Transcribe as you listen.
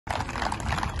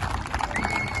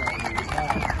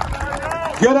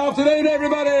Good afternoon,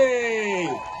 everybody.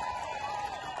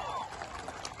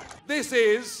 This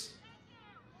is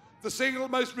the single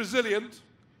most resilient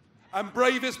and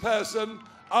bravest person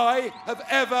I have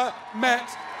ever met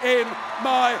in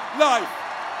my life.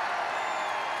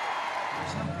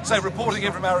 So, reporting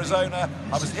in from Arizona,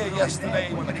 I was here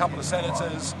yesterday with a couple of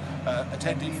senators,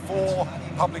 attended 4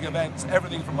 public events,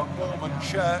 everything from a Mormon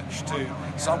church to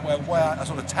somewhere a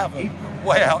sort of tavern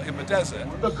way out in the desert.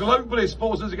 The globalist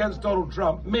forces against Donald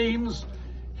Trump means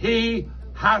he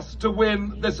has to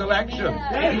win this election.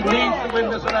 He needs to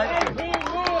win this election.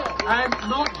 And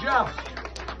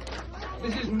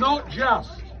this is not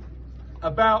just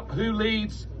about who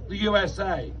leads the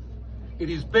USA. It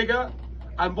is bigger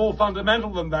and more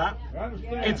fundamental than that.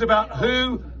 It's about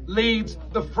who leads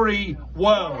the free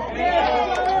world.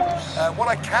 What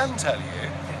I can tell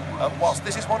you, whilst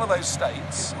this is one of those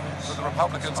states that the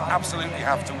Republicans absolutely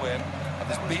have to win, and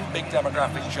there's been big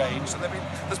demographic change, so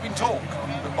there's been talk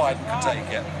that Biden can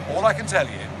take it. All I can tell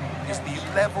you is the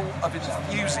level of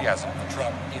enthusiasm for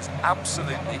Trump is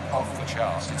absolutely off the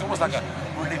charts. It's almost like a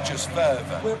religious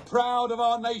fervour. We're proud of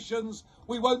our nations.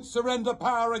 We won't surrender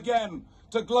power again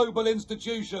to global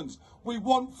institutions. We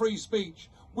want free speech.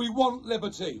 We want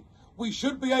liberty. We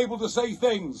should be able to say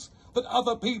things that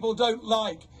other people don't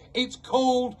like. It's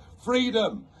called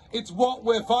freedom. It's what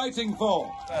we're fighting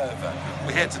for.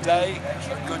 We're here today,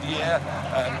 a good year,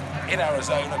 in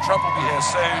Arizona. Trump will be here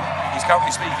soon. He's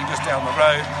currently speaking just down the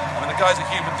road. I mean, the guy's a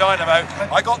human dynamo.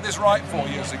 I got this right 4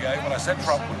 years ago when I said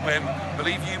Trump would win.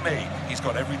 Believe you me, he's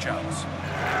got every chance.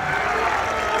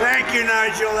 Thank you,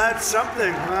 Nigel. That's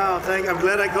something. Wow, I'm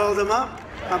glad I called him up.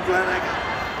 I'm glad I got